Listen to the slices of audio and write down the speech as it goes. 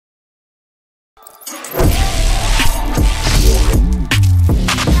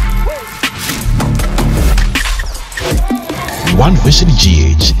Vision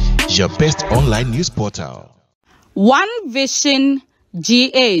GH, your best online news portal. One Vision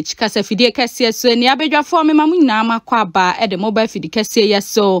GH kasafidie kese so ni abedwafo me mamu nyina makwa ba e de mobile feed kese ye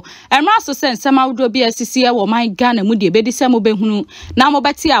so emra so sense mawdo bi asisi e wo man Ghana mu de bedi se mo behunu na mo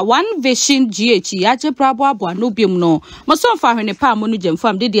beti a One Vision GH ya je brabo abo no biom no mo so mfa hwene pa mo no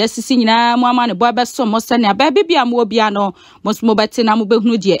gemfam de asisi nyina mo ama ne bo be so mo se ne aba bibia mo obia no mo beti na mo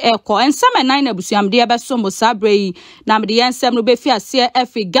behunu de ekọ ensem nan na busuam de be so mo sabre na me de ensem no be fi ase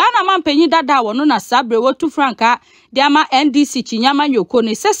efi Ghana man panyi dada wo no na sabre wotu franka de ama NDC chinyama Yoko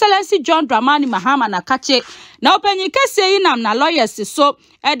ni Excellency John Dramani Mahama na kache na openyi kese yi nam na lawyers so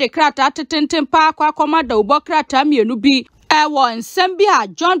e de krata tetenten pa kwa komada ubo krata mienu bi ewo nsem bi a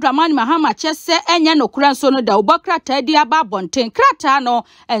John Dramani Mahama chese enye no kura nso no da ubo krata di aba bonten krata no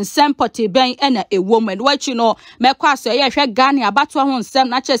ensem poti ben ena ewomen wachi no mekwa so ye hwe Ghana abato ho nsem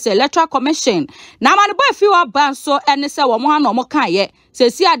na chese electoral commission na mane boy fi wa ban so ene se wo mo ha no mo kan ye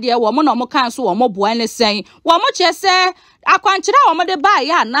sesi ade wo mo no mo kan so wo mo bo ene sen wo mo chese akwanchira wo mo de ba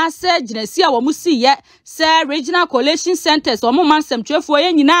ya na se ginasi a wo mo si ye se regional collation centers wo mo mansem twefo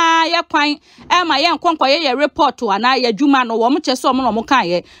ye nyina ye kwan e ma ye nkonkọ ye report ana ye dwuma no wo mo chese wo mo no mo kan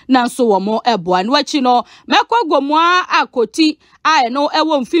ye na nso wo mo ebo an wachi no mekọ gomua akoti a no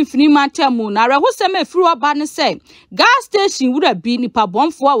ewo mfimfini mantemu na rehusem efiri oba ne se gas station wura bi nipa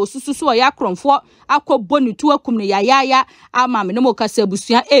bonfo a osususu o ya kromfo akobonitu akum ne yayaya ama me ne mo kasa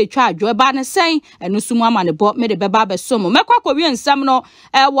busua etwa adwo eba ne sen eno sumu ama ne bo me de beba besomo mekwa kowie nsam no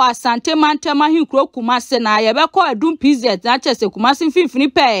ewo asante mantema hinkro Kumasi na ye bekọ adum PZ na chese Kumasi mfimfini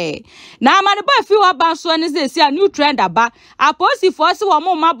pe na ama ne bo efi oba so ne se si a new trend aba aposi force wo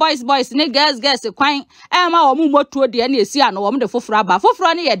mo ma boys ne girls kwan ma wo mo motuo de na esi ano wo mo de foforo aba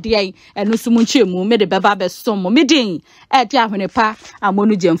foforo ne ye de eno sumu nchemu me de beba besomo medin e de ahwene pa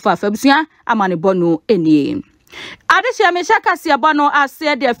amonu gemfa afabusua amane bonu enie Adesha meshaka si abono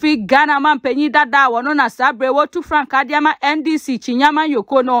ase de fi Ghana man panyi dada wono na sabre wotu franka diama NDC chinyama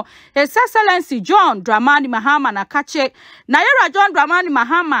Yoko no His Excellency John Dramani Mahama na kache na yera John Dramani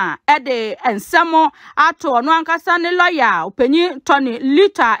Mahama ede ensemo ato ono ankasa ne lawyer opanyi Tony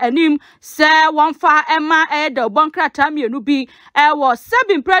Lita enim se wonfa ema ede obonkrata mienu bi ewo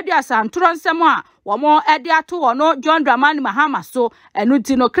 7 previous antro nsemo a womo ede ato wono John Dramani Mahama so enu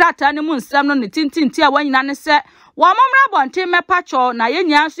tino krata ne mu nsem no ne tintinti a wanyina ne se wamomra bonte mepacho na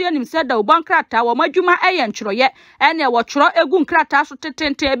yenya so yenim se da obonkrata womadwuma eye nchroye ene wo chro egu nkrata so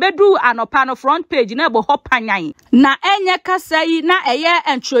tetente ebedu anopa no front page na ebo hopanyan na enye kasai na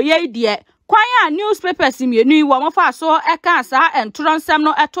eye nchroye die kwanya newspapers mienu wo mo fa so eka sa entro nsem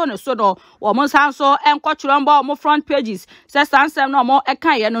no eto ne so no wo mo san so enkochro mba wo front pages se sansem no mo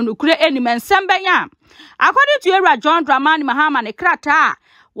eka ye no nukure enim nsem benya according to Era John Dramani Mahama ne krata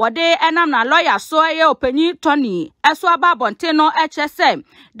wode enam na lawyer so ye opanyi Tony eso aba bonte no HSM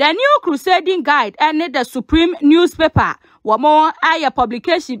the new crusading guide and the supreme newspaper womo aye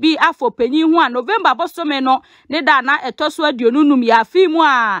publication bi afo panyi hu a November bosome no ne da na etoso aduonunum ya fimu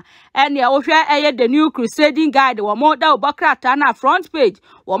a ene ohwe eye the new crusading guide womo da obokrata na front page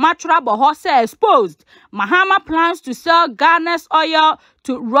woma trouble horse exposed Mahama plans to sell Ghana's oil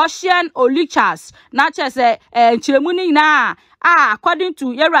to Russian oligarchs na chese nchiremuni na according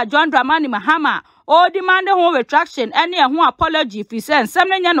to Era John Dramani Mahama o demand home retraction any who apology if he send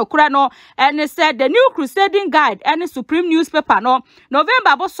semenya no kura no and said the new crusading guide any supreme newspaper no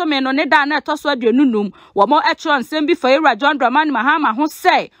November bosome no ne da na etoso aduonunum wo mo etron sem bi for Era John Dramani Mahama ho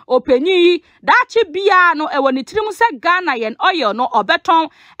say opanyi dachi bia no ewo ni tirim se Ghana yen oil no obeton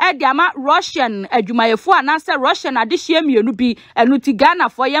e de ama Russian adwumayefo anase Russian adehye mienu bi enuti Ghana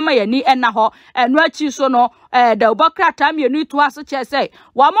for yema yani ena ho enu achi so no the obokrata mienu to aso che say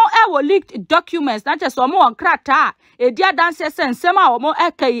wo mo ewo leaked documents na chese omo won krata edia dance nsem a omo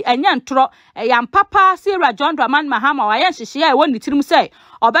ekai enye ntro yam papa Era John Dramani Mahama wa yen hihye e woni tirim say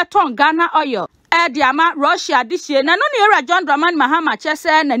obeton Ghana oil edi ama Russia dihye na no ne Era John Dramani Mahama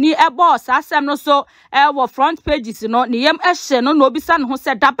chese nani ebo asem no so wo front pages no ne yem ehye no obisa ne ho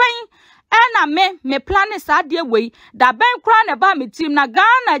se daban ena me plan sa de wei da ben kra ne ba me team na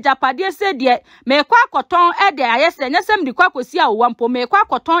Ghana japade se de me kwa koton e de ayese nyesem di kwa kosi a wampo me kwa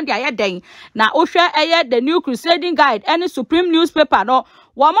koton de ayeden na ohwe eye the new crusading guide any supreme newspaper no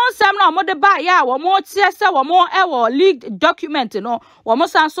womo nsem na omo de ba ya womo tie se womo ewo leaked document no womo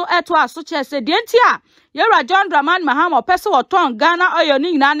sanso eto aso chese de ntia Era John Dramani Mahama opese woton Ghana oyo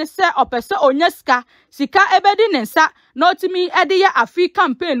ni nyina ne se opese onyeska sika ebedi nensa no timi ede ye afi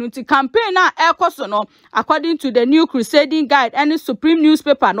campaign nti campaign na ekoso no according to the new crusading guide and supreme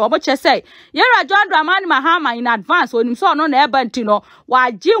newspaper no oboche say Yera John Dramani Mahama in advance onim so no na eba nti no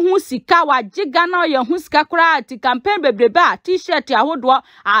waji hu sika waji Ghana ye hu sika kura ti campaign bebrebe a t-shirt ahodo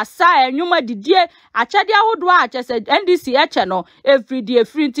asa enwuma didie achade ahodo a chese NDC eche no everyday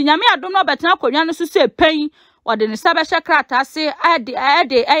free nti nyame adom no betena konwa no so se pen wode ne sabehye krata se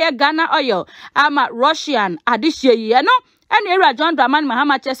eye Ghana oil ama Russian adihye ye no ene Yera John Dramani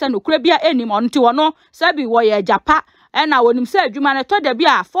Mahama chese no kura bia enim onti wono sabi wo ye japa ena wonim se adwuma ne to da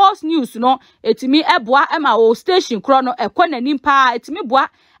bia false news no etimi eboa ema wo station kro no ekona pa etimi boa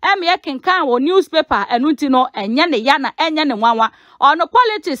ye kenkan wo newspaper enunti no enye ne ya na enye ne nwanwa ono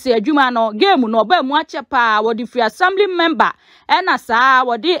politics adwuma no game no ba mu ache pa wo di free assembly member ena saa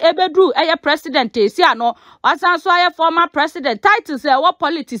wo di ebedru eye president esi ano wasan so aye former president titles wo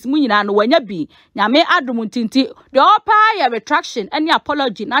politics mu nyina no wanya bi nyame adum tinti the opa ye retraction any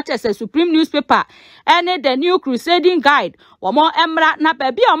apology na chese supreme newspaper any the new crusading guide womo emra na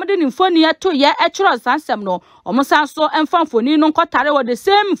ba bia omde ni mfoni eto ye echro sansem no omo sanso emfa mfoni no nkotare wo the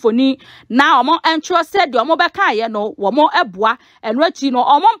same mfoni na omo enchro said omo beka ye no womo eboa enwachi no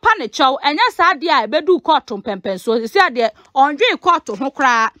omo mpa ne chew enya sa de a ebedu court pempen so si ade ondwe court ho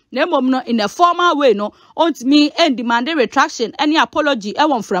kra na emom no in a formal way no ontimi and demand retraction any apology e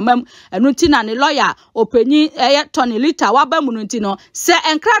won framam enunti na ne lawyer openyi Tony Lita wabamu nunti no se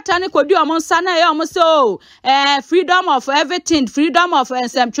enkrata ne kodi omo nsa na ye omo so freedom of everything freedom of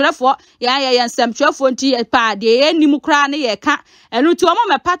ensem ya ensem nti pa de ye nimu kra ne ye ka enunti omo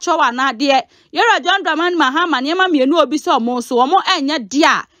mepa chowa na de Yera John Dramani Mahama ne ma mienu obi so omo so omo enya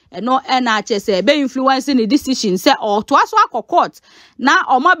dia eno ena chese be influence ni decision se o to aso court na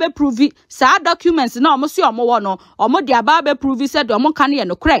omo be prove sa documents na omo si omo wo no omo de aba be prove se de omo kan ye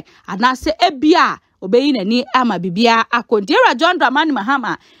no kre ana se ebia obeyi nani ama bibia akonti Yera John Dramani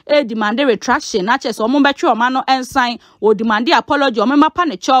Mahama demand retraction na chese omo betwe oma no ensign o demand apology omo mapa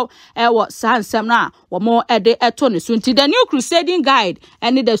ne chow wo sansem na womo ede eto ne sunti the new crusading guide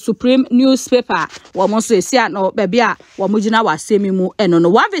and the supreme newspaper womo so esia no bebia womo gina wasemi mu eno no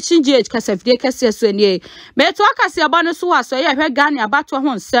one vision GH kasafide kase so enie meto akase aba no so waso ye hwe Ghana abato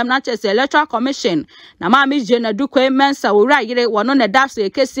ho nsem na chese electoral commission na ma me je na dukwe mensa wo ra yire wono ne dafse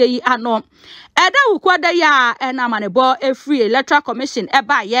kase yi ano eda ukwada ya enamanebo free electoral commission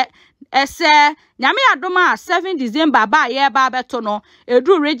eba ye ese nyame adoma 7 December ba ye ba beto no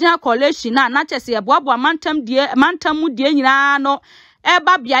edu regional coalition na chese eboabo mantam die nyina no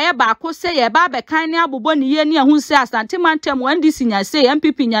eba bia ye ba ko se ye ba be kan ne abobo ne ye ne hu se asante mantem NDC nya se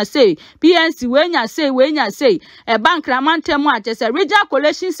MPP nya se PNC we nya se bank na mantem a chese regional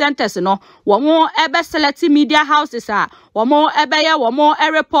coalition centers no wo ebe select media houses a wo ebe ye wo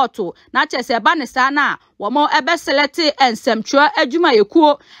report na chese ba ne sa na wo ebe select ensemtro adwuma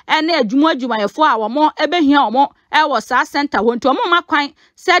yekuo ene adwuma yefo a wo ebe hia wo ewo sa center wonto omo makwan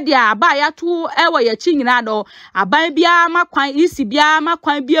said ya aba ya tu ewo ya chi nyina do aban bia makwan isi bia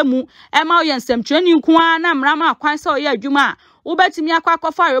makwan bia mu e ma oye nsemtwani nko na mra makwan se oye adwuma ubetimi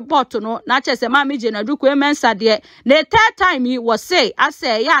akwakofa report no na chese ma meje na duko emensa de na third time he was say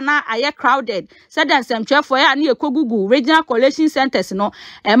ase ya na aye crowded said nsemtwefo ya na ekogugu regional coalition centers no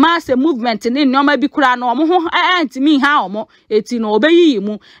e ma se movement ni nyoma bi kura no omo ho antimi ha omo eti no obeyi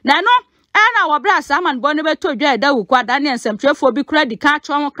mu na no ana wabra saman bone beto dwa da wukwa da ne nsemtwefo bi kura di ka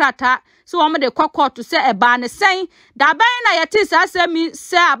chwo krata so omo de kwakọtụ se eba ne sen da ban na yete sa asemi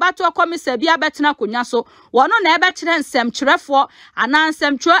se abato komisa bia betena konya so wono na ebe kire nsemtwefo ana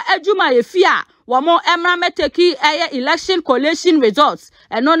nsemtwo adwuma yefia womo emra meteki election collation results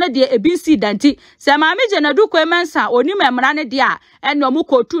eno ne de ebinsi danti se ma meje na duko emensa onim emra ne de a eno mu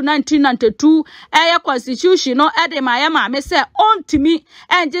kotu 1992 constitution no ede ma ya ma me se ontimi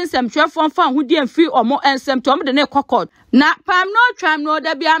engine nsemtwefo mfa hudi emfi omo ensemtwo mo de ne kokot na pam no tram no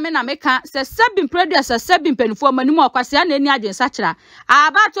da bia me na meka se sebin producer sebin penifo manimu akwase na eni agensa kira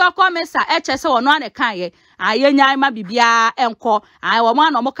abato komisa eche se wono ane kan ye ayenya ma bibia enko womo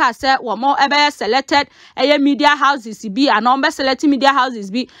na mo ka se womo ebe selected media houses bi anombe select media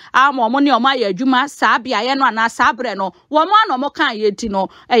houses bi womo ne omo ya adwuma sa bia ye no ana sa bre no womo na mo kan ye ti no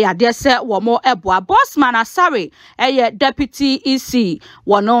yade se womo eboa bossman asare deputy EC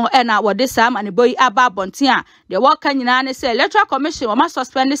wono na wode sa maneboyi aba bonten a de woka nyina ne se electoral commission womo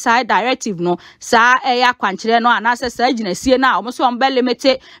suspend side directive no sa akwankyere no ana se sa ginasie na womo so ombe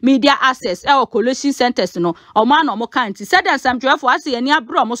limit media access coalition centers no omo na omo kanti said nsamtwefo ase yani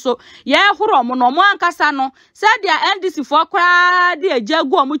abro omo so ye horo omo no omo ankasa no said dia NDC for kwa de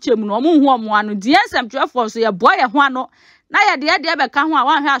ajagu omo chemu no omo hu omo ano de nsamtwefo so ye boa ye ho ano na ya de be ka ho a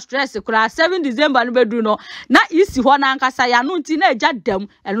wan hwa stress kura 7 December no bedu no na isi ho na nkasa ya no nti na eja dam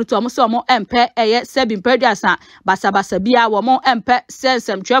enu to mo se mo empe eye 7 peduasa basa bia wo mo empe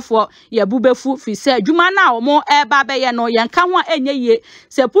sensem twefo ya bubefu fi se adwuma na wo mo eba be ye no ye nka ho enye ye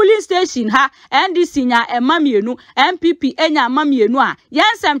se police station ha NDC nya emamienu MPP enya amamienu a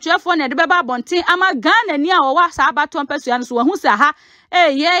yensem twefo na de beba bonten ama Ghana ni a wo wa sa abato mpesua no so wo hu se ha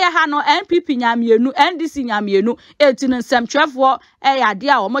ye ha no MPP nyamienu NDC nyamienu etinu nsem twefo ya de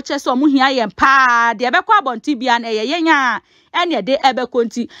a wo mo chese o mo hia ye mpa de be kwa abonti bia na ye yenya ene de ebe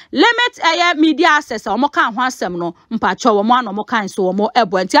konti limit media access o mo kan ho asem no mpacho wo mo ano mo kan so wo mo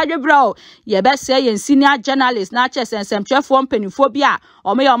ebonti adwebro ye be se ye senior journalist na chese nsem twefo mpanifo bia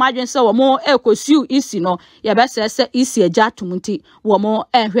o mo ye o madwen se wo mo ekosiu isi no ye be se isi eja tumunti wo mo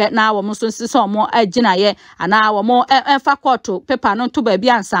ehwe na wo mo so sise o mo agina ye ana wo mo enfa court paper no to ba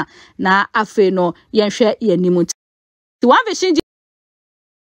bia ansa na afe no ye hwe ye nimunti one vision.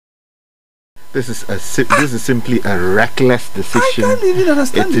 This is simply a reckless decision. I can't even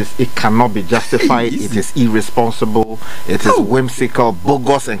understand it cannot be justified. It is irresponsible. It is whimsical,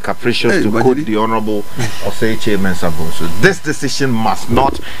 bogus, and capricious, to quote the Honorable Osei Chairman Sabonso. This decision must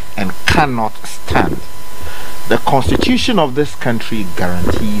not and cannot stand. The Constitution of this country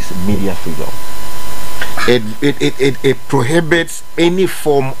guarantees media freedom. It prohibits any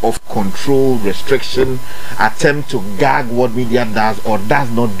form of control, restriction, attempt to gag what media does or does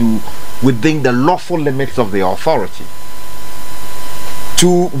not do within the lawful limits of the authority.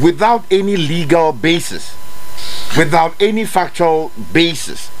 Without any legal basis, without any factual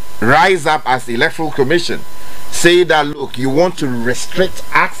basis, rise up as the Electoral Commission, say that, look, you want to restrict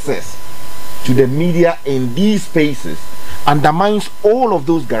access to the media in these spaces, undermines all of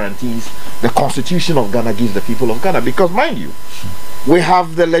those guarantees the Constitution of Ghana gives the people of Ghana. Because, mind you, we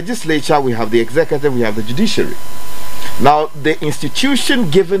have the legislature, we have the executive, we have the judiciary. Now, the institution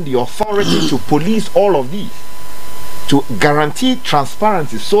given the authority to police all of these, to guarantee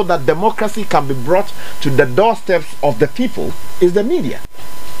transparency so that democracy can be brought to the doorsteps of the people, is the media.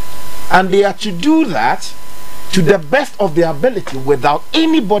 And they are to do that to the best of their ability without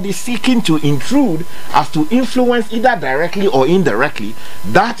anybody seeking to intrude as to influence either directly or indirectly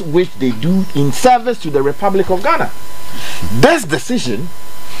that which they do in service to the Republic of Ghana. This decision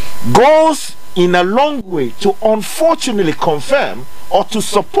goes in a long way to unfortunately confirm or to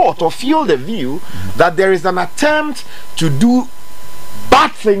support or fuel the view that there is an attempt to do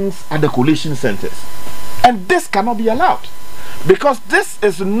bad things at the collation centers. And this cannot be allowed. Because this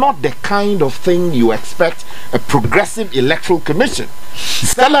is not the kind of thing you expect a progressive electoral commission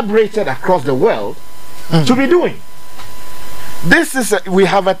celebrated across the world to be doing. This is we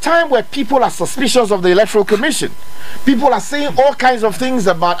have a time where people are suspicious of the Electoral Commission. People are saying all kinds of things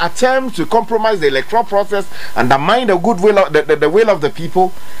about attempts to compromise the electoral process, undermine the goodwill of the will of the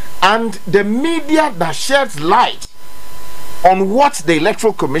people, and the media that sheds light on what the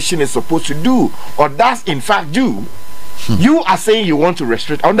Electoral Commission is supposed to do or does in fact do. You are saying you want to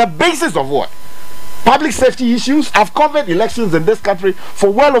restrict on the basis of what? Public safety issues. I've covered elections in this country for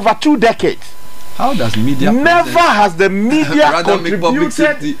well over 2 decades. How does media never has the media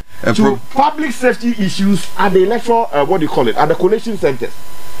contributed to public safety issues at the electoral what do you call it, at the collation centers,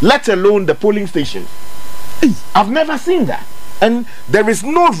 let alone the polling stations? I've never seen that, and there is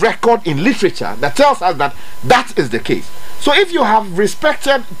no record in literature that tells us that that is the case. So if you have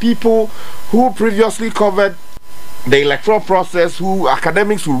respected people who previously covered the electoral process, who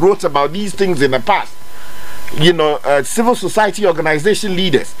academics who wrote about these things in the past, you know, civil society organization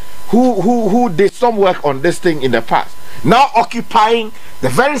leaders who did some work on this thing in the past, now occupying the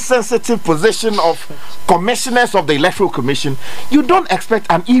very sensitive position of commissioners of the Electoral Commission, you don't expect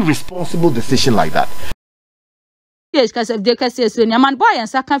an irresponsible decision like that. Yes, because if they can say so, Nyaman boy and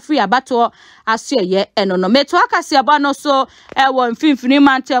second free abato as ye and no me to akasi abano so one finfini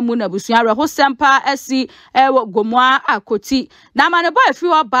man temuna busuara ho sempa esi gomoa akoti na man boy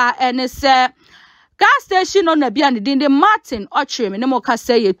free ba and say gas station on na bia ne dinde Martin Ochre me ne mo ka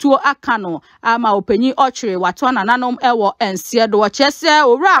say ye tuo akano ama opanyi Ochre wato na nanom ewo ense do chese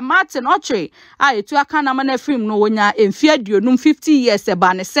owura Martin Ochre a ye tuo akana ma na film no wonya emfie aduonum 50 years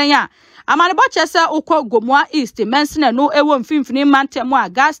eba ne sen a amane bo chese ukọ Gomoa East mensene no ewo mfimfini mantemu a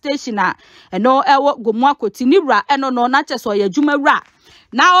gas station a eno ewo Gomoa Koti niwra eno no na chese o yadwuma wra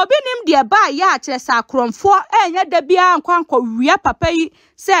na obi nim de ba ya chese akromfo enye da bia nkwankọ wia papa yi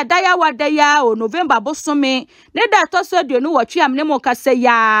se da ya wada ya o November bosome ne da to so de no watwe amne mo ka se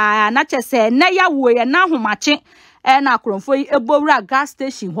ya na chese na ya wo ye na homache na akromfo yi ebowura gas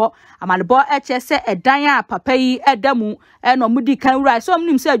station ho amanebo echese edan a papa yi edamu no mudi kan wura so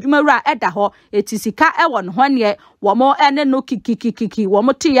omnim se adwuma wura eda ho etisika ewo no hone womo ene no kikikiki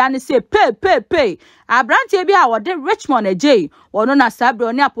womo ti ya ne se pe abrantie bi a wode Richmond ejei wono na sabre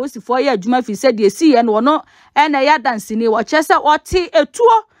oni aposifo ye adwuma fi se de esi ye no wono ene ya dansini wo chese oti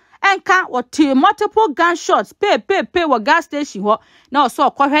etuo enka woti multiple gunshots pe wo gas station ho na oso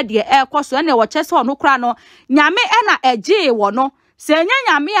okohwe de ekoso ene wo chese ono kra no nyame ena ejei wo no se nya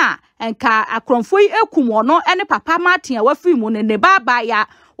nyame a enka akromfo yi ekum wono ene papa Martin a wafi mu ne baba ya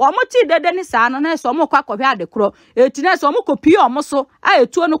womuti dede ni saa no na so mo kwa kohwe adekro etine so mo kopi omo so a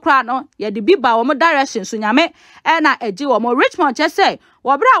etuo no kra no ye de biba wo mo direction so nyame ena eji wo mo Richmond chese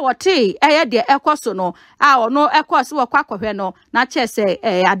wo bra wote eye de ekoso no a ono ekoso wo kwa kohwe no na chese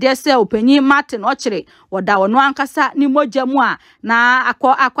ade se opanyi Martin ochire woda wono ankasa ni mogya mu a na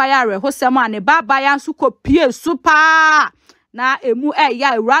akwaya rehosem a ne baba ya nso kopie super na emu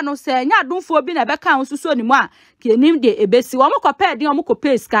ya ewura no se nya adumfo bi na beka nsuso ni mu a kenim de ebesi wo mokopɛ de wo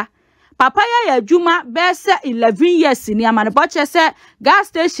mokopɛ ska papa ya adwuma bese 11 years ni amane boche se gas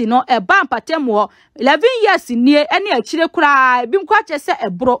station no eba mpatemo 11 years ni ene akire kura bi mkwa che se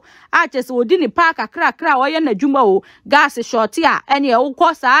ebro a che se odi ni park akra wo ye na adwuma o gas short a ene wo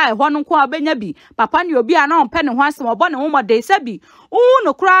kosa e ho no ko abenya bi papa ne obi a na ompe ne ho asem obo ne ho mode se bi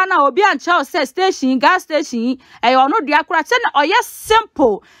no kura na obi an che se station gas station e yo no dua kura che na oye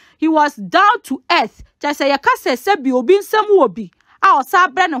simple. He was down to earth che se ye kase se bi obi nsem wo bi a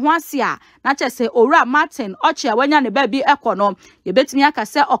osabre ne ho ase a na chese owura Martin oche awanya ne ba bi ekono ye betimi aka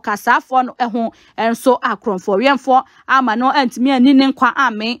se okasafo no ho enso akromfo wemfo ama no antimi ani ne nkwa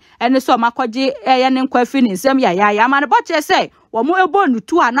ame ene so makoje eye ne nkwa fi ne nsem ya ama ne boche se wo mo ebo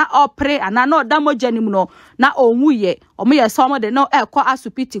nutu ana opre ana na odamogya nim no na onwuye omo ye so mo de no ekọ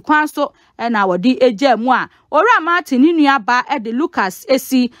asupiti kwan so na wodi eja mu a owura Martin ni nua ba de Lucas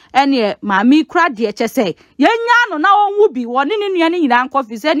esi ene mami kra de chese yenya no na onwu bi woni ni nua ni nyina nkọ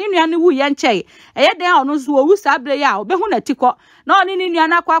fi se ni nua ni wu ye nchei eye den ono so owu sabre ya obehu na tikọ na oni ni nua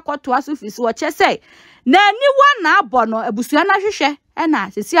na akwakoto aso fi se wo chese na niwa na abono abusua na hwehwe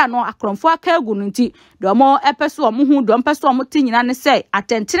ena sisi ano akromfo aka egu no nti domo epeso omo hu dom peso omo tinyina ne se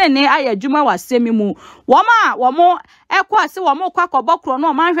atentene ne ayadwuma wasemi mu womo ekọ ase womo kwakọbọ kro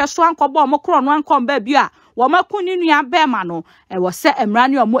no manhwe so ankọbọ omo kro no ankomba bi a womo kuni nua bema no wo se emra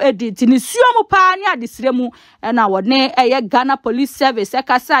ne omo edit ni suomo pa ne adesire mu ena wone eye Ghana Police Service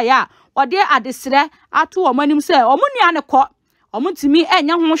ekasa ya wode adesire ato omo anim se omo nua ne kọ omo timi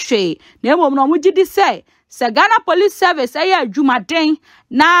enya ho hwe na emom no omo gidi se Ghana Police Service aya adwumaden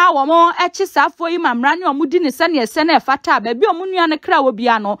na womo echi safo yi mamra ne omo di ne se ne ese na efata ba bi omo nua ne kra wo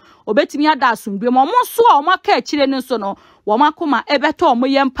bia no obetimi ada asomdwe mo so omo aka akire ne so no womo akoma ebeto omo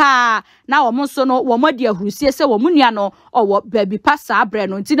yempa na womo so no womo di ahurusie se womo nua no owo baby pasa abre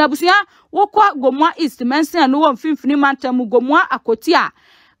no nti na busua wokwa Gomwa East Mensen no wo mfimfini mantam Gomwa Akoti a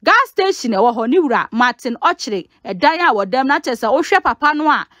gas station e wo ho ni wura Martin ochire edan a wodam na chese wo hwe papa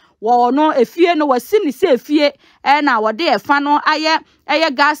no a wo no efie no wasi ni se efie na wode efa no aye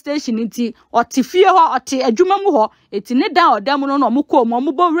gas station nti otifie ho oti adwuma mu ho eti ne dan odam no mo ko mo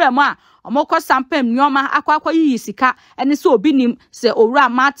bo wura mu a omoko sampem nyoma akwa yi sika ene se obi nim se owura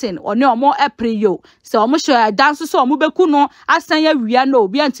Martin one omo epreyo se omo hwe dan so omo beku no asan ya wia no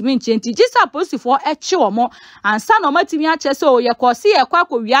obi antimi nchenti jisa posifo eche omo ansa no matimi a che se o ye ko se ye kwa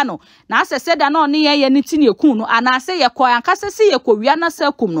wia no na asese da no ne ye ne tini ekun no ana se ye ko ankasa se ye ko wia na se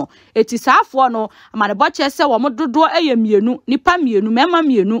kum no eti saafo no amane bo che se omo dodo eye mienu nipa mienu mema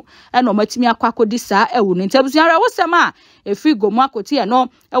mienu ene o matimi akwa kodi saa ewu no ntabusuara wosema efi Gomwa Akoti e no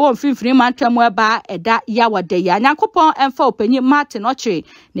ewo mfimfini mantamu eba eda ya wade ya nyankopon emfa opanyi Martin ochire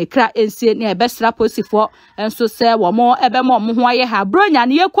ne kra ensie ne ebesra posifo enso se womo ebemo mo ho aye ha bronya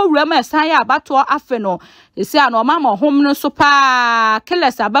ne yekowura ma esan ya abato afe no esi ano mama hom no so pa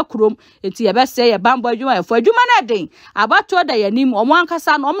keles abakurom enti yebese ye bambo adwuma efo adwuma na den abato da yanim omo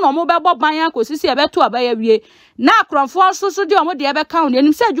ankasa no omo bebo ban akosisi yebeto abaya wie na akromfo so de omo de ebeka ho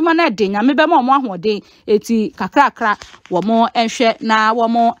enim se adwuma na den nyame bema omo ahoden eti kakrakra womo enhwe na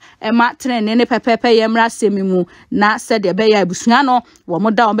womo ema trene ne pepepe yemra semimu na se de be ya abusua no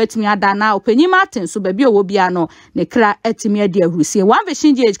womo da ometimi ada na opanyi Martin so ba bi owo bia no ne kra atimi ade ahurusie one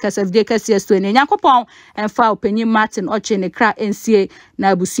vision GH kasafde kasias to ne nyankopon emfa opanyi Martin oche ne kra ensie na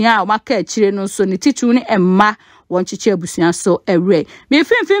abusua o maka akire no so ne titu ne emma wonchiche abusua so ewe me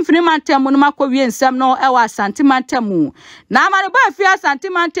finfini mantamu no makowie nsam no ewa Asante mantamu na amane ba fi Asante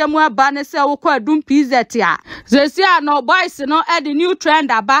mantamu aba ne se wo kwa dum PZ a zesi a no boys no e the new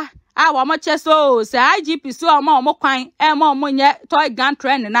trend aba wa cheso say IGP so omo kwan e ma omo nye toy gun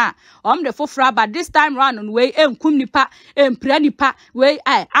trend na the fofra but this time round on way enkum nipa empra nipa way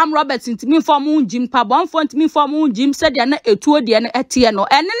am Robert ntimi form unjim pa bon fo ntimi form unjim said ya na etuo de na etie no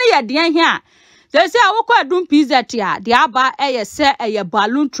ene ne ye de he a they say awokọ adum pizza tia de aba eye se eye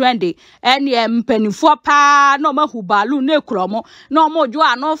balloon trendy ene mpanifo pa na omahu balloon na ekromo na omojo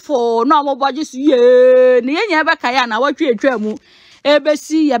anofo na omoboji su ye ne yenya be kaya na watwe etwa mu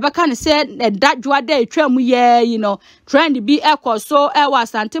ebesi yebeka ne se dadwa da etwa mu ye you know trend bi ekoso ewa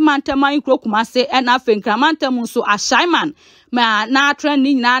santimanteman Kumasi na afenkramantam so ashaiman ma na trend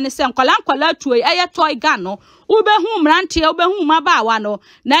ni na ne se nkola tuo eye toy gun no ubehu mrantie ubehu mabawa no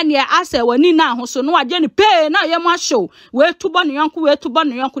na ne ase wani na ahoso no waje ne pe na ye mo show we tubo ne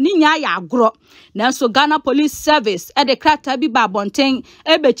yonko ni nya ya agro na so Ghana Police Service e de krata bi ba bonten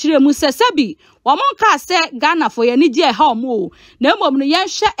e be kire mu sesebi womonka se Ghana fo ye ni je ha omo na emom no ye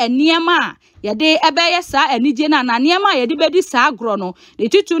hwe eniema ye de ebeye sa enije na eniema ye de bedi sa agro no de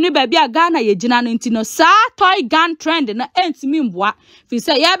tutu ni ba bia Ghana ye gina no ntino sa toy gun trend na entimi mboa fi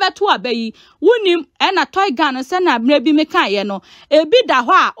se ye beto abayi wunim e na toy gun se na mre bi meka ye no ebi da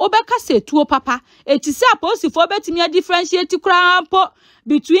ho a obeka setuo papa etisi aposifo betimi differentiate krampo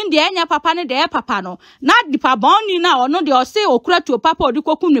between the enya papa ne the papa no na dipa boni na ono de o se okura tuo papa odi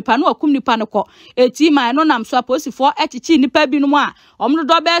kokum nipa no okum nipa no ko eti man no nam so aposifo echichi nipa bi no mu a omdo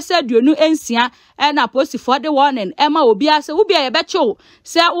do be se duonu ensia e na aposifo de warning e ma obi ase wo bia ye be chew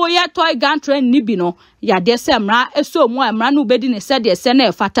se wo ye toy gun train ni bi no ya de se mra eso mu a mra no bedi ne se de se na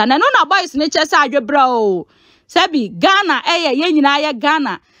e fata na no na boys ne che se adwebra o se bi Ghana ye nyina ye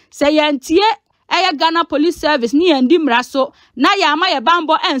Ghana se ye ntie Aya Ghana Police Service ni endi mraso na ya ama ye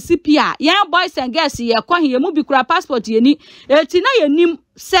bambo NCP a ye boys and girls ye kwa ye mu bi kura passport ye ni eti na ye nim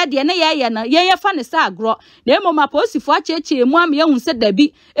said ye na ye na ye fa ne sa agro na emo ma posifo acheche mu am ye hu se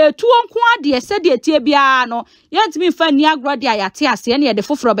dabi etu onko ade se de tie bia no ye ntimi fa ni agro de ayate ase ne ye de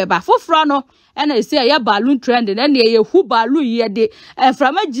foforo beba foforo no ena se ye balloon trend na ye hu balloon ye de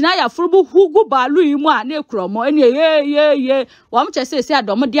frama gina ya furubu hu balloon mu a na ekromo ene ye wom chese se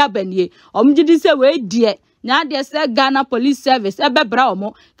adom de abanie omgidi se we die nya de se Ghana Police Service ebebra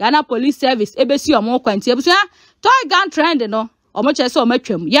omo Ghana Police Service ebesi omo kwanti ebuso toy gun trend no omo chese omo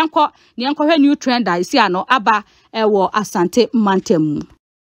twam yenko hwe new trend a isi ano aba ewo Asante Mantem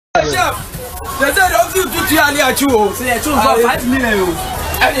They said of you to Ali at you. Say 5 million.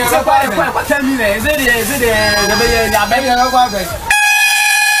 And you have 10 million. Is it the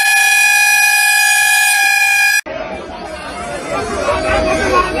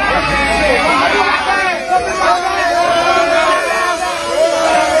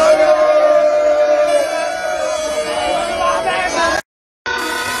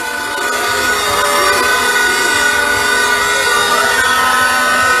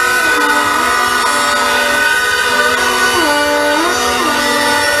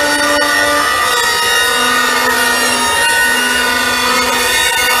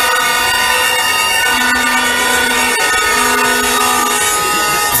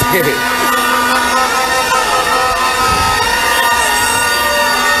baby?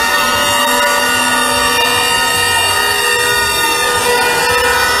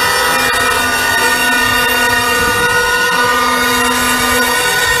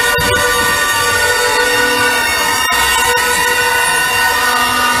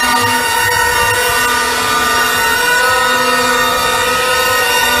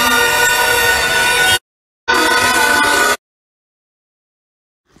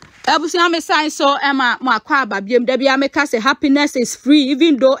 Ebusiame sign so Emma Makwa Babiem Debia make say happiness is free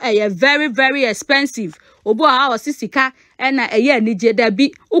even though very very expensive. Obo a osisika na nije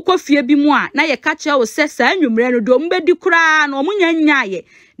dabi ukofie bi mu a na ye ka che wo se sa anwumre no do mbedi kura na omunya nyaye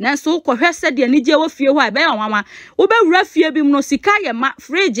nanso ukwohwe se de nije wo fie ho a be yanwa wo be wura fie bi mu no sika ye ma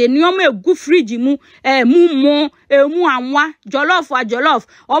fridge ni o ma egu fridge mu emu anwa jollof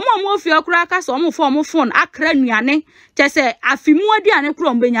omo fie kura ka so omo phone akra nuane chese afimu aduane kura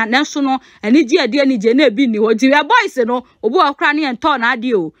ombenya nanso no nije na ebi ni ho jiwe boys no obo okra ne ento na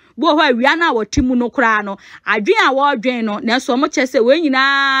ade o bo ho awia na wotimu no kura no adwen a wo dwen no nanso omo chese we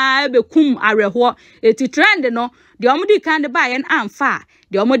nyina bekum areho eti trend no de omo di kan de ba yen amfa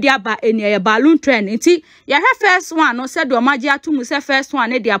de omo di aba eni balloon trend nti ya first one no said omo agi atumu se first one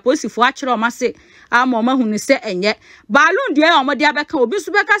ne de aposifo akere omo se ama ma hunu se enye balloon de o mo de abeka obi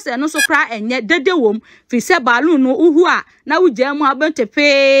so beka se no so kra enye dede wom fi se balloon no uhu a na wugya mu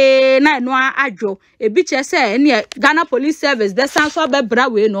abentepe na eno adwo ebi che se ne Ghana Police Service de sanso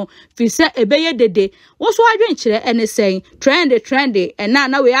bebra we no fi se ebeye dede wo so adwen kire ene sen trend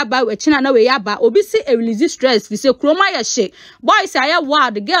na we aba we china na we aba obi se e release stress fi se kroma ya she boys aye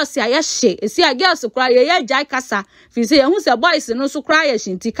wild girls aye she esi a girls kra ye jai kasa fi se hu se boys no so kra ya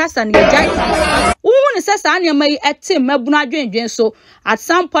shinti kasa ne jai wu ne se sa ne mai etim mabunu adwen so at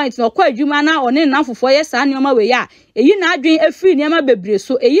some point no kwa adwuma na one na fofo ye sa ne ma we ya eyi na adwen afiri ne ma bebre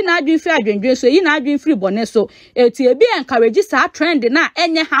so eyi na adwen firi adwendwen so eyi na adwen firi bone so eti ebi encourage sa trend na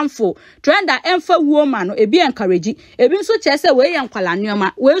enye harmful trend a emfa woman no ebi encourage ebi nso chese we ye nkwala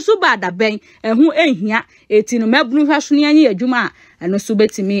neoma we so bada ben ehu ehia eti no mabunu hwaso ne anye adwuma eno so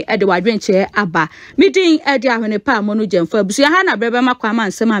betimi ede wadwenche aba midin ede ahwene pa mo no gemfa abusu ha na brebe makwa ma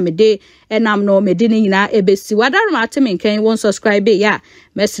nsem amede enam no medini nyina ebesi wadaru atemi nkan won subscribe ya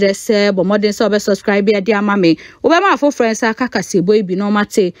mesrese bo modern so be subscribe ede amame obema afo friends aka kasebo ibi no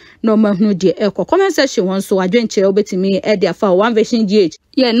mate no mahunu de ekọ comment section won so wadwenche obetimi ede afa one version gh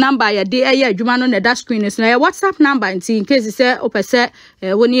ye number ya de eye adwuma no na that screen is na ya WhatsApp number in case say opese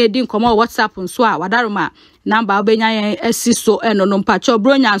woni edi nkomo WhatsApp nso a wadaru ma number obenya yen esi so eno no mpacho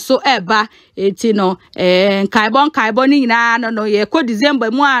bronya so eba eti no kaibon ni nyina no ye ko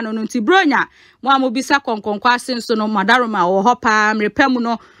December mu ano no nti bronya mo amobisa konkonkwa asenso no madaroma wo hopa mrepam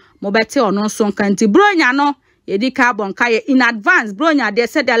no mo bete ono so nkanti bronya no yedi carbon kaye in advance bronya they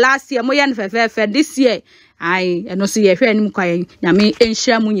said the last year mo yen fefefe this year ai eno so ye hwe anim kwaye nyame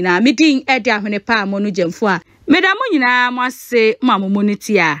enhira mu nyina medin ede ahwene pa mo no gemfo a meda mo nyina mo ase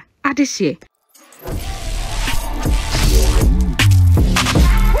mamomoniti a adehye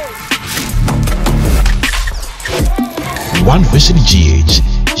One Vision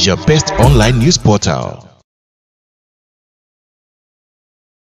GH, your best online news portal.